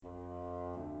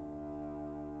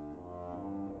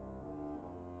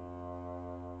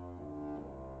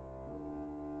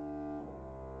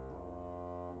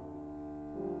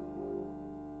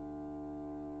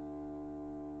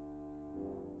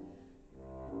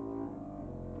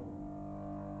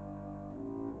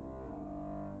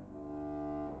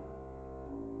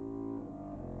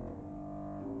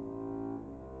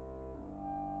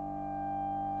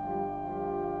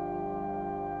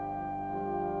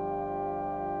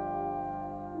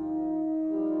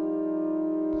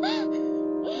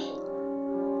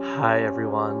Hi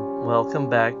everyone, welcome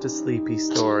back to Sleepy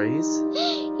Stories.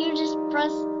 You just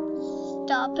pressed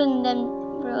stop and then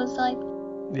Rose like...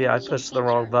 Yeah, I pushed the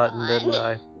wrong button, didn't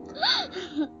I?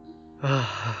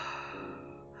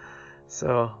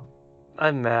 So,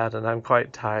 I'm mad and I'm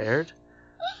quite tired.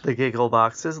 The giggle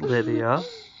box is Lydia.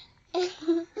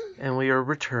 And we are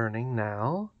returning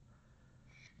now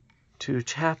to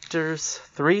chapters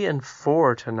 3 and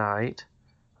 4 tonight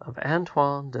of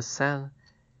Antoine de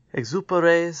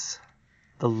Saint-Exupéry's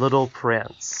The Little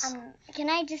Prince. Can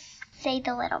I just say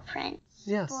The Little Prince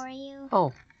Yes. for you?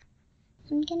 Oh.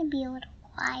 I'm going to be a little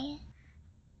quiet.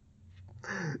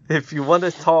 If you want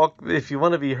to talk, if you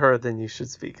want to be heard, then you should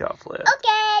speak up, Liz.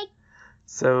 Okay.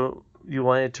 So, you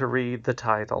wanted to read the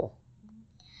title.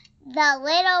 The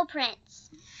Little Prince.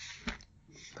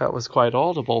 That was quite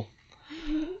audible.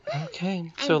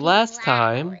 Okay, so last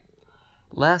time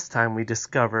we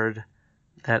discovered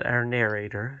that our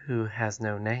narrator, who has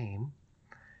no name,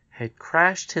 had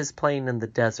crashed his plane in the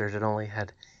desert and only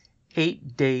had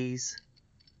 8 days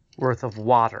worth of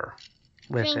water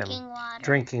with him.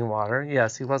 Drinking water.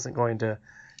 Yes, he wasn't going to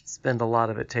spend a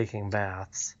lot of it taking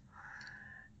baths.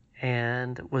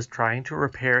 And was trying to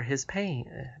repair his plane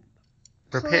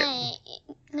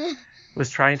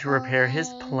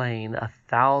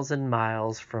 1,000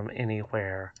 miles from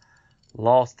anywhere,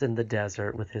 lost in the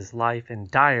desert with his life in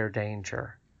dire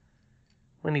danger.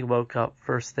 When he woke up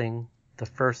first thing the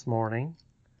first morning,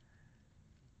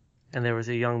 and there was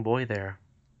a young boy there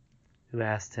who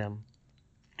asked him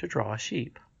to draw a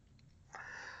sheep.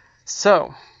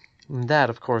 So, that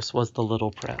of course was The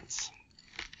Little Prince.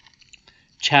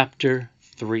 Chapter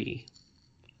 3.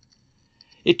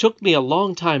 It took me a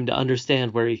long time to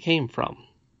understand where he came from.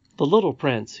 The little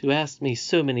prince, who asked me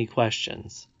so many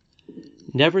questions,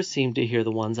 never seemed to hear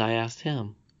the ones I asked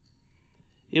him.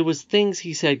 It was things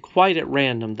he said quite at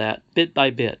random that, bit by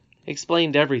bit,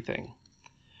 explained everything.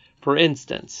 For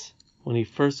instance, when he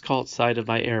first caught sight of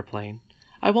my airplane,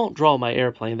 I won't draw my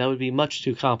airplane, that would be much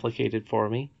too complicated for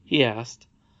me, he asked,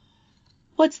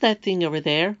 "What's that thing over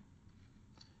there?"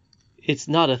 "It's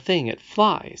not a thing, it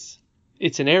flies.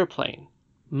 It's an airplane.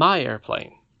 My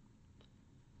airplane."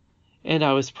 And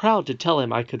I was proud to tell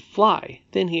him I could fly.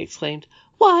 Then he exclaimed,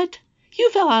 "What?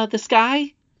 You fell out of the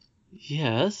sky?"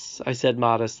 "Yes," I said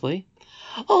modestly.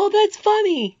 "Oh, that's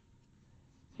funny."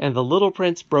 And the little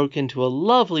prince broke into a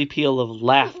lovely peal of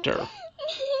laughter,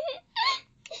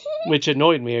 which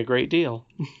annoyed me a great deal.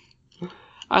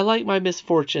 I like my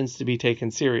misfortunes to be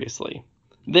taken seriously.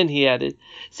 Then he added,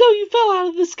 "So you fell out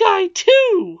of the sky,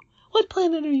 too! What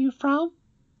planet are you from?"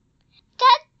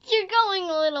 You're going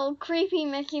a little creepy,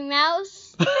 Mickey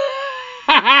Mouse.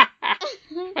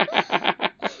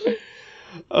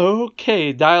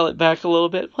 Okay, dial it back a little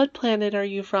bit. What planet are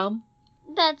you from?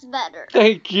 That's better.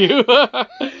 Thank you.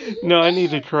 No, I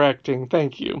needed correcting.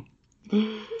 Thank you.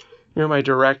 You're my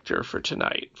director for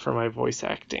tonight, for my voice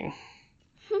acting.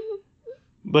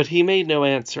 But he made no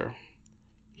answer.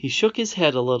 He shook his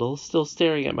head a little, still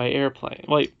staring at my airplane.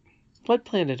 Wait, what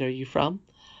planet are you from?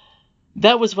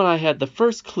 That was when I had the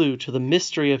first clue to the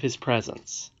mystery of his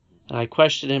presence, and I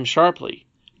questioned him sharply.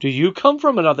 "Do you come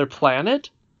from another planet?"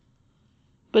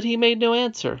 But he made no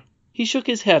answer. He shook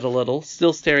his head a little,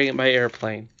 still staring at my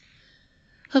airplane.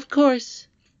 "Of course,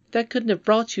 that couldn't have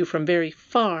brought you from very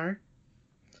far."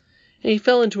 And he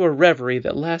fell into a reverie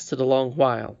that lasted a long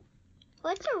while.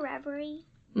 What's a reverie?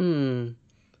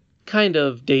 Kind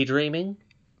of daydreaming.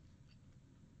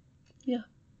 Yeah,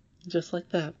 just like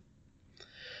that.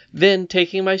 Then,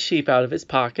 taking my sheep out of his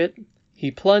pocket, he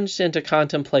plunged into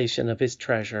contemplation of his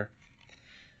treasure.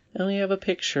 And we have a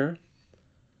picture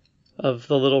of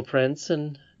the little prince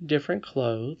in different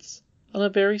clothes on a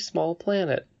very small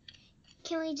planet.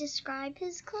 Can we describe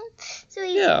his clothes? So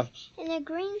he's in a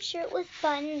green shirt with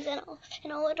buttons and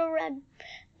a little red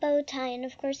bow tie, and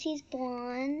of course he's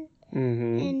blonde.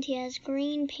 And he has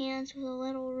green pants with a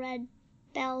little red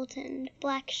belt and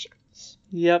black shoes.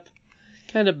 Yep.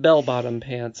 Kind of bell-bottom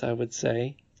pants, I would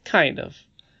say. Kind of.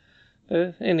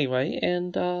 Anyway,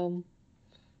 and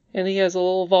he has a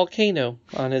little volcano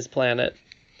on his planet.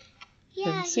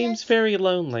 Yeah, it seems very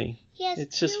lonely.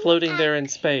 It's just floating there in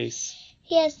space.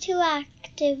 He has 2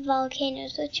 active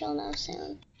volcanoes, which you'll know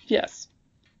soon. Yes.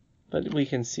 But we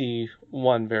can see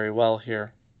one very well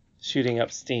here, shooting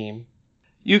up steam.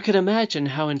 You can imagine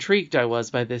how intrigued I was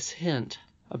by this hint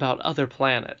about other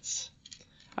planets.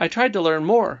 I tried to learn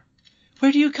more.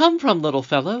 "Where do you come from, little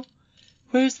fellow?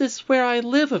 Where's this where I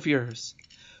live of yours?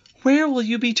 Where will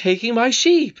you be taking my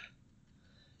sheep?"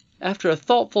 After a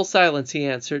thoughtful silence, he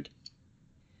answered,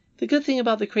 "The good thing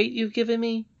about the crate you've given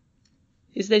me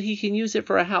is that he can use it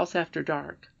for a house after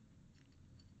dark."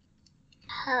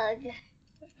 hug.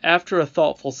 After a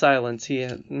thoughtful silence,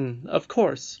 of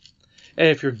course. And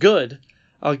if you're good,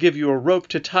 I'll give you a rope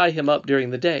to tie him up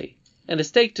during the day, and a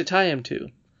stake to tie him to.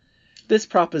 This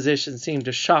proposition seemed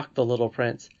to shock the little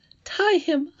prince. Tie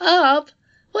him up?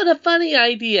 What a funny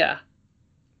idea!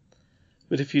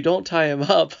 But if you don't tie him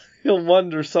up, he'll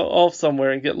wander off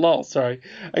somewhere and get lost. Sorry,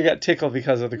 I got tickled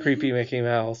because of the creepy Mickey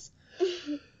Mouse.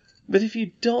 But if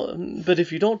you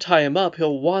don't tie him up,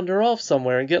 he'll wander off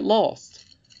somewhere and get lost.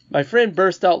 My friend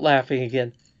burst out laughing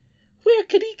again. Where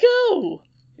could he go?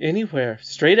 Anywhere,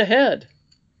 straight ahead.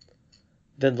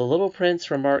 Then the little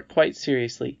prince remarked quite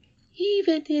seriously,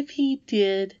 Even if he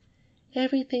did,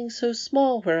 everything's so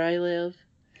small where I live.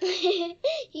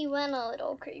 He went a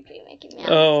little creepy, Mickey Mouse.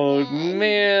 Oh,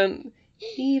 man.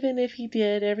 Even if he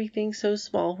did, everything's so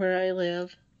small where I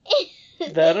live.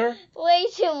 Better? Way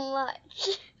too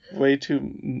much. Way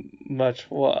too much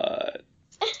what?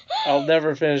 I'll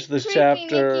never finish this creepy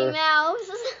chapter. Mickey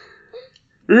Mouse.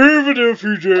 Even if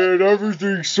he did,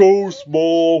 everything's so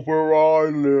small where I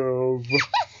live.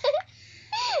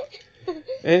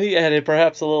 And he added,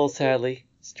 perhaps a little sadly,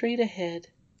 Straight ahead.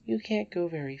 You can't go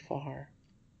very far.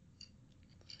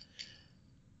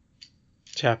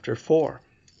 Chapter 4.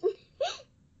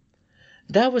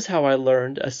 That was how I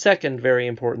learned a second very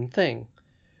important thing,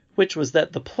 which was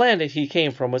that the planet he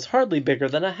came from was hardly bigger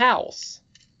than a house.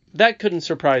 That couldn't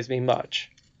surprise me much.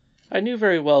 I knew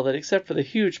very well that except for the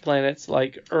huge planets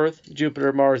like Earth,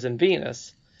 Jupiter, Mars, and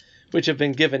Venus, which have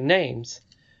been given names,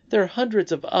 there are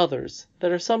hundreds of others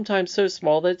that are sometimes so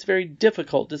small that it's very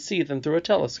difficult to see them through a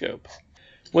telescope.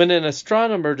 When an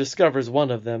astronomer discovers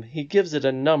one of them, he gives it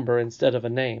a number instead of a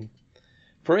name.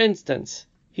 For instance,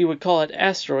 he would call it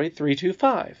Asteroid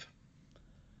 325.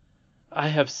 I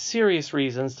have serious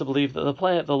reasons to believe that the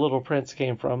planet the little prince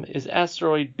came from is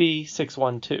Asteroid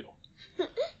B612.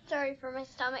 Sorry for my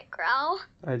stomach growl.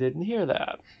 I didn't hear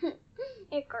that.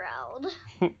 It growled.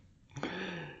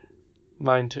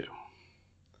 Mine too.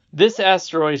 This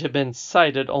asteroid had been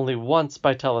sighted only once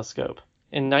by telescope,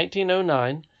 in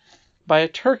 1909, by a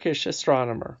Turkish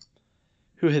astronomer,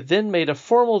 who had then made a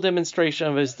formal demonstration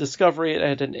of his discovery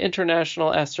at an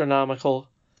international astronomical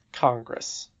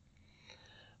congress.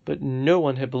 But no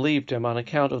one had believed him on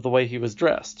account of the way he was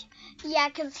dressed. Yeah,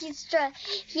 because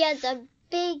he has a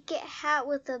big hat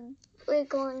with a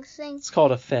wiggling thing. It's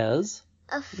called a fez.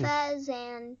 A fez,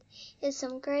 and there's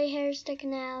some gray hair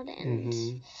sticking out,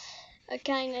 and it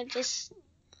kind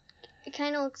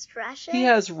of looks trashy. He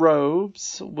has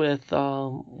robes with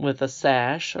a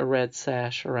sash, a red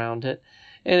sash around it.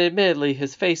 And admittedly,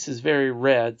 his face is very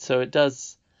red,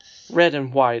 red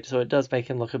and white, so it does make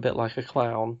him look a bit like a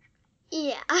clown.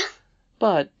 Yeah.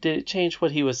 But did it change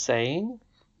what he was saying?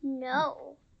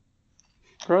 No.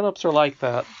 Grown-ups are like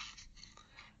that.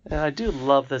 And I do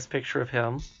love this picture of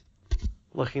him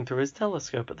looking through his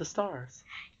telescope at the stars.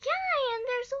 Yeah, and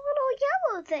there's a little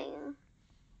yellow thing.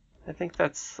 I think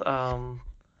that's the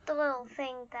little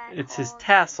thing that it's his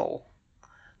tassel.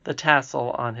 The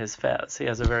tassel on his fez. He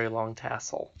has a very long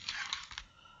tassel.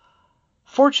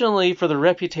 Fortunately for the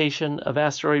reputation of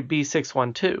asteroid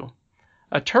B612,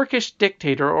 a Turkish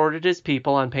dictator ordered his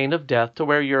people on pain of death to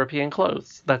wear European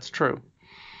clothes. That's true.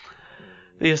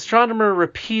 The astronomer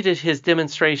repeated his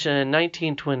demonstration in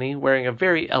 1920 wearing a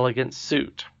very elegant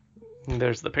suit. And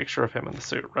there's the picture of him in the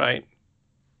suit, right?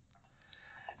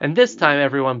 And this time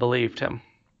everyone believed him.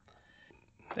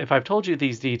 If I've told you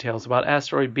these details about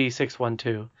asteroid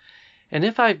B612, and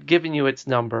if I've given you its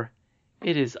number,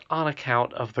 it is on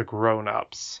account of the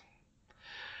grown-ups.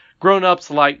 Grown-ups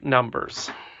like numbers.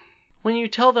 When you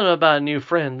tell them about a new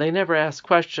friend, they never ask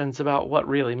questions about what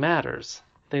really matters.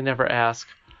 They never ask,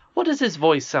 what does his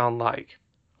voice sound like?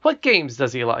 What games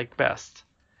does he like best?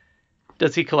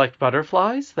 Does he collect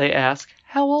butterflies? They ask,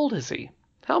 how old is he?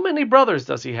 How many brothers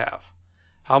does he have?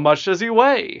 How much does he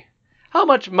weigh? How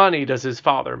much money does his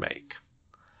father make?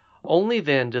 Only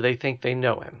then do they think they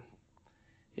know him.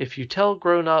 If you tell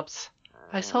grown-ups,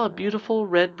 I saw a beautiful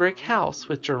red brick house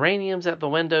with geraniums at the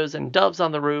windows and doves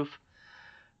on the roof,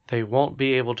 they won't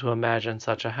be able to imagine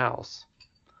such a house.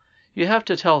 You have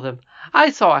to tell them,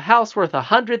 I saw a house worth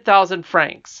 100,000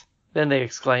 francs. Then they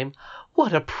exclaim,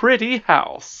 what a pretty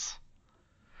house.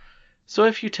 So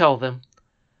if you tell them,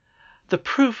 the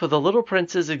proof of the little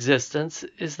prince's existence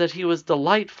is that he was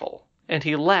delightful, and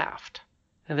he laughed,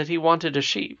 and that he wanted a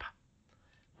sheep.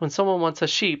 When someone wants a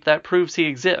sheep, that proves he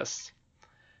exists.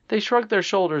 They shrug their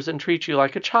shoulders and treat you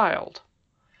like a child.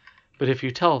 But if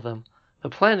you tell them the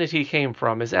planet he came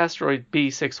from is asteroid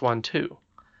B612,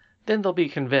 then they'll be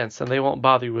convinced and they won't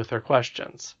bother you with their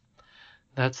questions.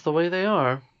 That's the way they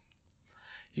are.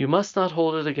 You must not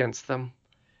hold it against them.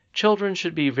 Children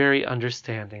should be very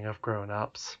understanding of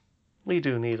grown-ups. We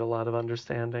do need a lot of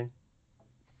understanding.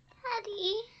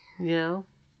 Daddy. Yeah?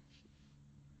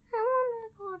 I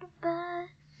want to go to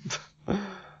bed.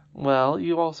 Well,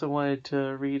 you also wanted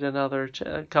to read another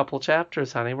couple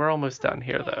chapters, honey. We're almost done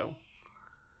here, though.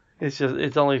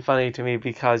 It's only funny to me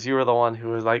because you were the one who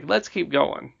was like, let's keep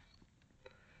going.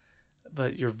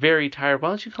 But you're very tired. Why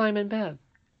don't you climb in bed?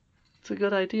 It's a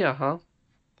good idea, huh?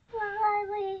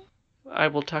 Riley. I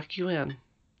will tuck you in.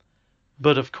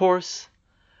 But of course,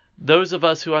 those of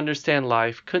us who understand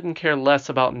life couldn't care less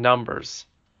about numbers.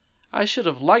 I should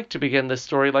have liked to begin this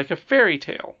story like a fairy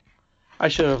tale. I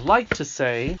should have liked to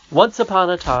say, once upon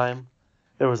a time,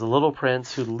 there was a little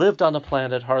prince who lived on a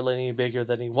planet hardly any bigger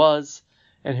than he was,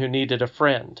 and who needed a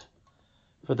friend.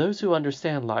 For those who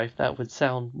understand life, that would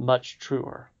sound much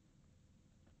truer.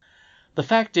 The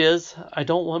fact is, I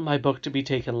don't want my book to be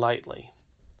taken lightly.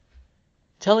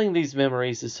 Telling these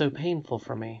memories is so painful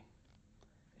for me.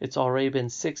 It's already been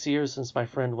 6 years since my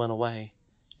friend went away,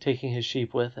 taking his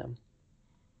sheep with him.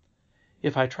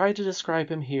 If I try to describe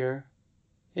him here,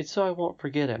 it's so I won't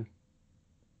forget him.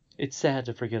 It's sad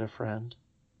to forget a friend.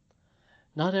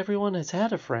 Not everyone has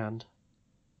had a friend.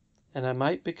 And I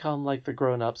might become like the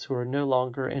grown-ups who are no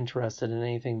longer interested in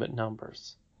anything but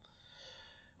numbers.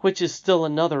 Which is still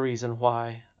another reason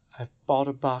why I've bought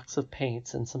a box of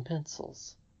paints and some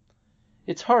pencils.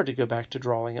 It's hard to go back to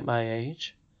drawing at my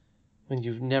age, when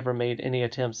you've never made any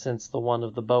attempt since the one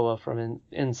of the boa from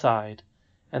inside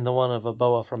and the one of a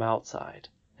boa from outside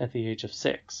at the age of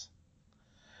 6.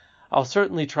 I'll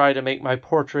certainly try to make my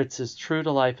portraits as true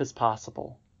to life as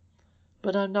possible,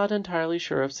 but I'm not entirely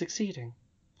sure of succeeding.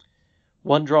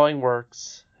 One drawing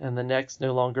works, and the next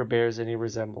no longer bears any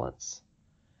resemblance.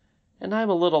 And I'm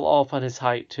a little off on his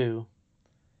height, too.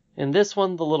 In this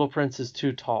one, the little prince is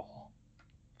too tall.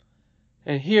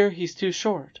 And here he's too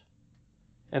short.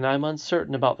 And I'm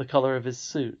uncertain about the color of his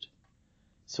suit.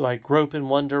 So I grope in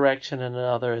one direction and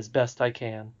another as best I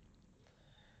can.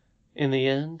 In the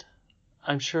end,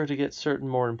 I'm sure to get certain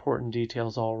more important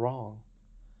details all wrong.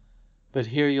 But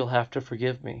here you'll have to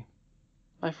forgive me.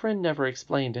 My friend never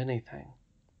explained anything.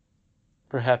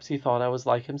 Perhaps he thought I was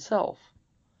like himself.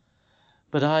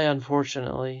 But I,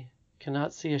 unfortunately,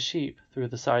 cannot see a sheep through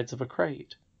the sides of a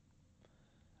crate.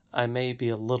 I may be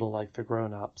a little like the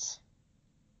grown-ups.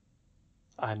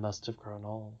 I must have grown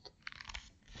old.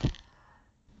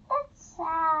 That's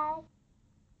sad.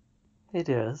 It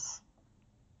is.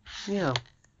 Yeah.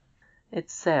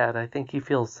 It's sad. I think he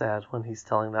feels sad when he's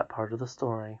telling that part of the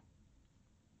story.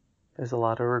 There's a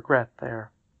lot of regret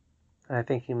there. And I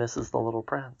think he misses the little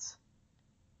prince.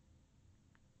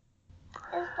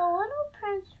 Is the little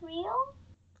prince real?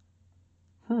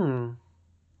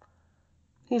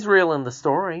 He's real in the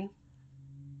story.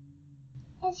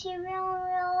 Is he real in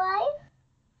real life?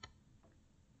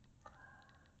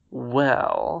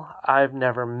 Well, I've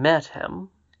never met him.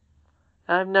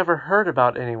 I've never heard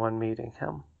about anyone meeting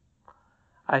him.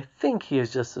 I think he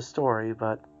is just a story,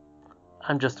 but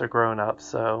I'm just a grown-up,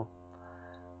 so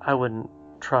I wouldn't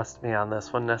trust me on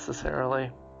this one necessarily.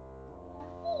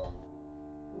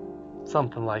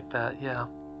 Something like that, yeah.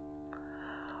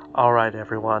 All right,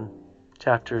 everyone.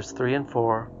 Chapters 3 and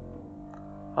 4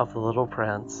 of The Little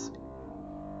Prince.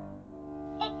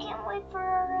 I can't wait for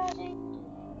already.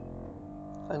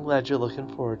 I'm glad you're looking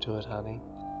forward to it, honey.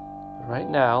 But right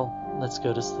now, let's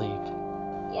go to sleep.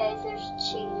 Yeah, there's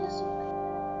cheese.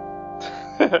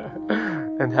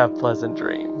 And have pleasant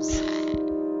dreams.